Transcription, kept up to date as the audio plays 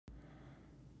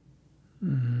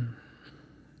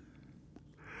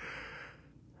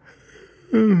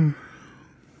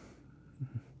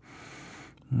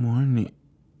Morning.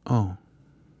 Oh.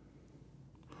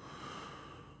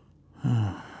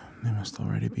 They must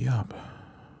already be up.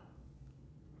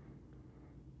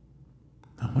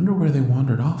 I wonder where they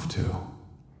wandered off to.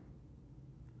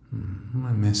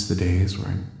 I miss the days where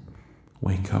I'd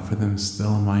wake up for them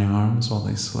still in my arms while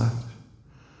they slept.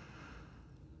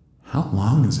 How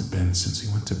long has it been since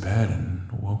we went to bed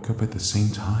and woke up at the same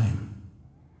time?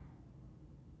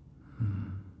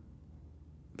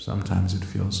 Sometimes it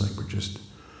feels like we're just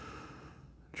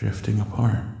drifting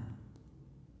apart.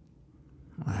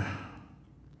 I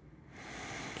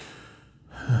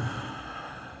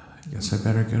guess I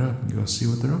better get up and go see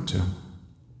what they're up to.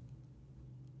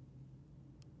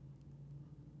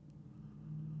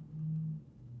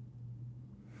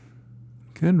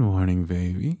 Good morning,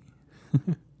 baby.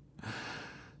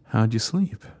 How'd you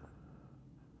sleep?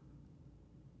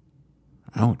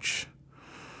 Ouch.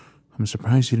 I'm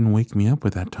surprised you didn't wake me up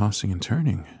with that tossing and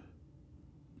turning.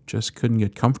 Just couldn't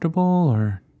get comfortable,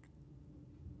 or...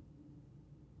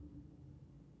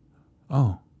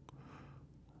 Oh.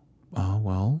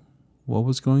 Well, what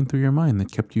was going through your mind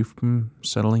that kept you from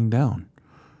settling down?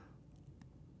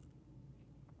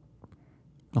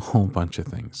 A whole bunch of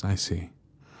things, I see.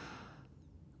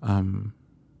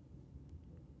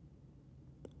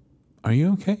 Are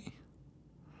you okay?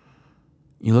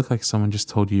 You look like someone just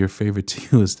told you your favorite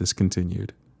tea is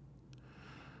discontinued.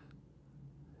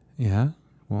 Yeah?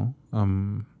 Well,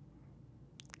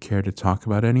 care to talk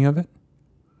about any of it?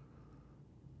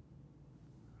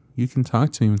 You can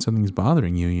talk to me when something's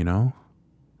bothering you, you know?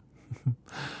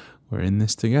 We're in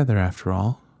this together, after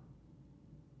all.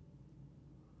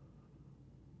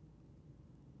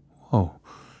 Whoa.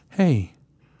 Hey.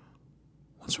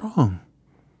 What's wrong?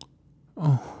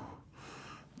 Oh.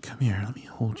 Come here, let me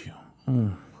hold you.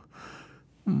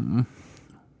 Oh.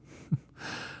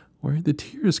 Where'd the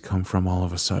tears come from all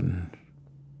of a sudden?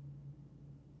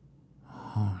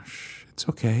 Oh, it's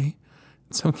okay.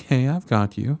 It's okay, I've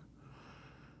got you.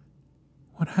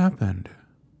 What happened?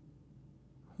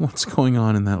 What's going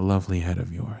on in that lovely head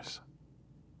of yours?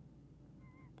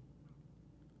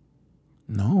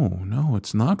 No,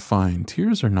 it's not fine.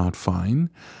 Tears are not fine.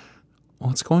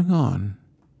 What's going on?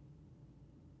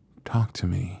 Talk to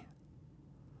me.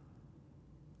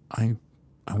 I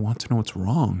want to know what's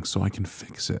wrong so I can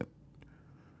fix it.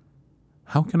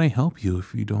 How can I help you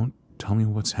if you don't tell me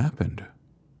what's happened?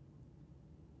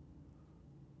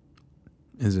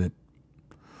 Is it,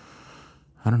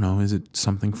 I don't know, is it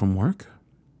something from work?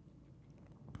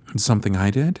 Something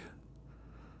I did?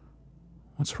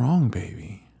 What's wrong,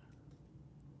 baby?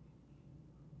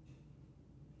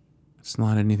 It's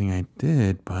not anything I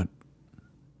did, but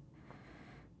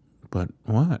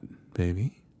what,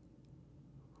 baby?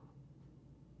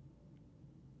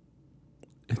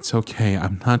 It's okay.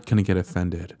 I'm not going to get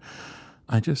offended.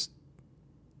 I just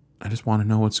want to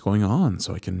know what's going on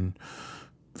so I can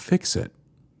fix it,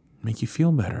 make you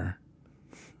feel better.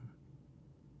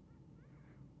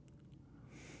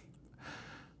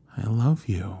 I love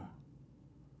you.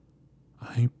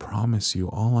 I promise you,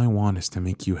 all I want is to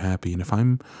make you happy. And if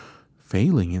I'm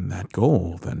failing in that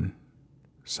goal, then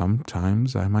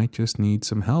sometimes I might just need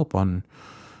some help on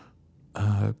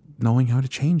knowing how to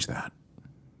change that.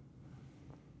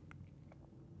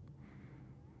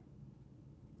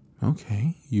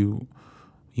 Okay, you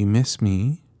miss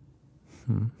me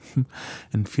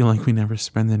and feel like we never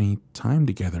spend any time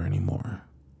together anymore.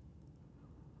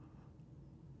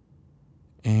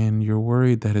 And you're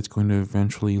worried that it's going to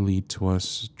eventually lead to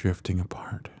us drifting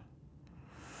apart.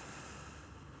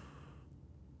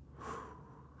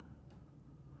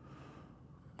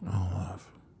 Oh,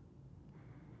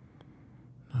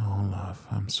 love,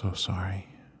 I'm so sorry.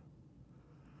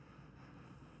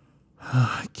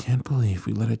 I can't believe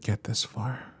we let it get this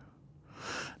far.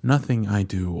 Nothing I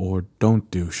do or don't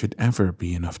do should ever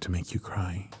be enough to make you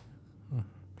cry.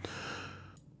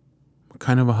 What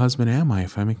kind of a husband am I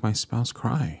if I make my spouse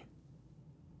cry?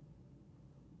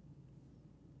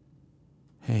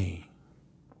 Hey,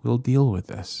 we'll deal with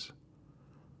this.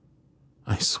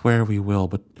 I swear we will,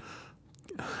 but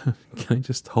can I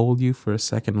just hold you for a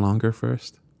second longer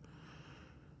first?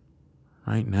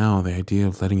 Right now, the idea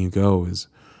of letting you go is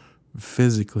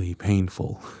physically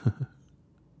painful.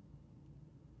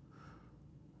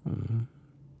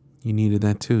 You needed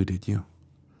that too, did you?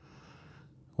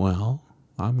 Well,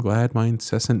 I'm glad my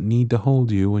incessant need to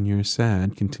hold you when you're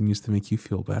sad continues to make you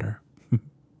feel better.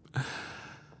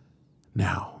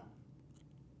 Now,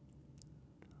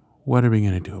 what are we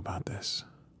going to do about this?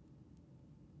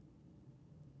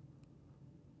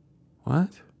 What?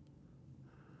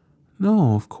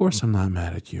 No, of course I'm not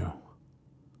mad at you.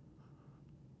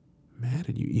 Mad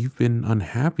at you? You've been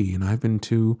unhappy, and I've been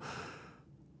too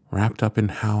wrapped up in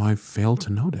how I've failed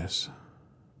to notice.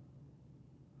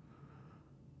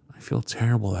 I feel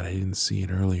terrible that I didn't see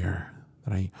it earlier,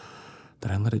 that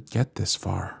I let it get this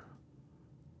far.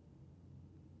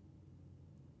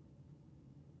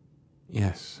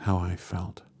 Yes, how I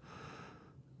felt.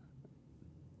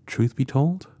 Truth be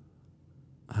told,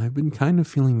 I've been kind of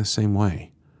feeling the same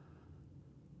way.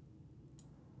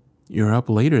 You're up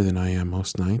later than I am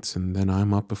most nights, and then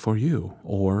I'm up before you.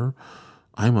 Or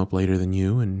I'm up later than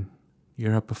you, and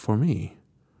you're up before me.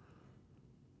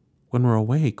 When we're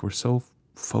awake, we're so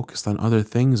focused on other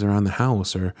things around the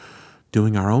house or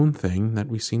doing our own thing that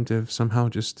we seem to somehow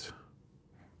just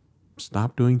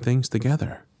stop doing things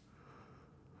together.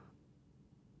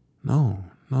 No,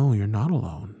 you're not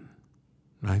alone.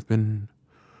 I've been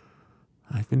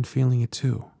feeling it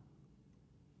too.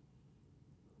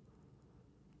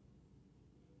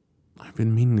 I've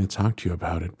been meaning to talk to you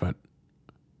about it, but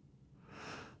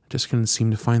I just couldn't seem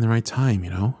to find the right time,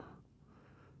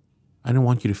 I didn't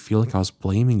want you to feel like I was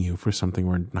blaming you for something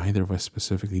where neither of us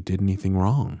specifically did anything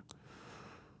wrong.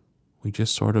 We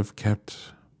just sort of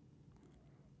kept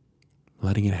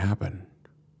letting it happen.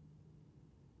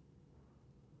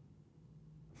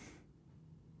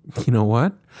 You know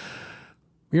what?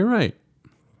 You're right.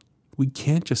 We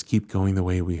can't just keep going the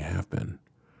way we have been.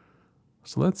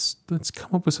 So let's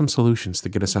come up with some solutions to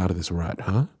get us out of this rut,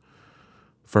 huh?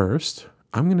 First,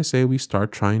 I'm going to say we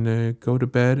start trying to go to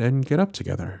bed and get up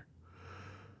together.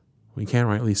 We can't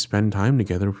rightly spend time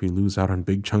together if we lose out on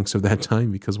big chunks of that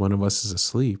time because one of us is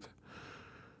asleep.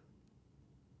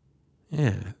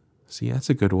 Yeah, see, that's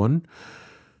a good one.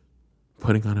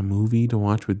 Putting on a movie to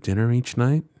watch with dinner each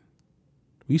night.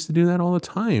 We used to do that all the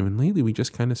time, and lately we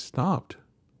just kind of stopped.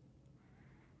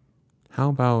 How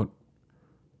about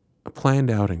a planned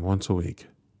outing once a week?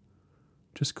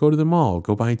 Just go to the mall,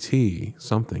 go buy tea,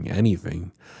 something,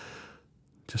 anything.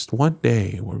 Just one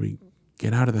day where we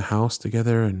get out of the house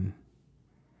together and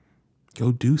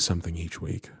go do something each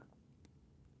week.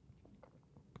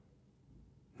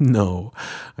 No,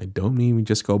 I don't mean we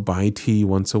just go buy tea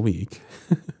once a week.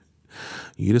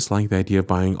 You just like the idea of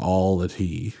buying all the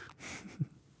tea.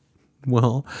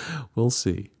 Well, we'll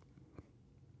see.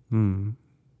 There's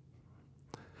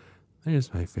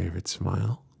my favorite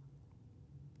smile.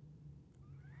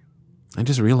 I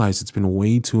just realized it's been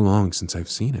way too long since I've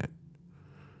seen it.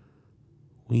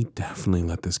 We definitely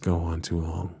let this go on too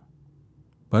long.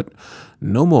 But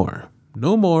no more.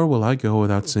 No more will I go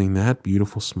without seeing that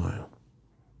beautiful smile.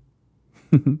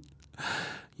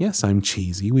 Yes, I'm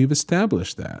cheesy. We've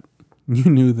established that.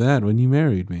 You knew that when you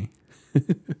married me.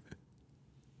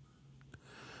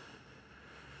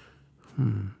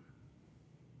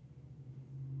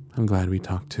 I'm glad we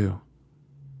talked too.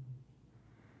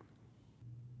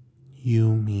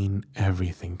 You mean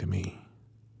everything to me.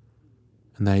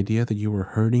 And the idea that you were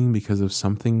hurting because of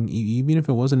something, even if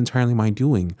it wasn't entirely my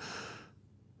doing,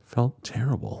 felt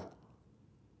terrible.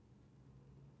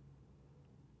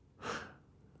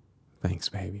 Thanks,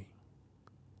 baby.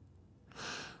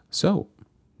 So,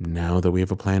 now that we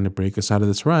have a plan to break us out of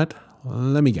this rut,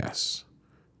 let me guess.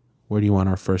 Where do you want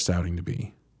our first outing to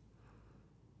be?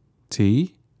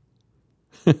 Tea?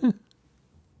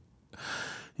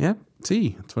 Yep,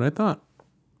 tea. That's what I thought.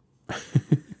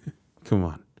 Come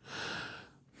on.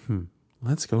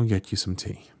 Let's go and get you some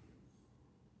tea.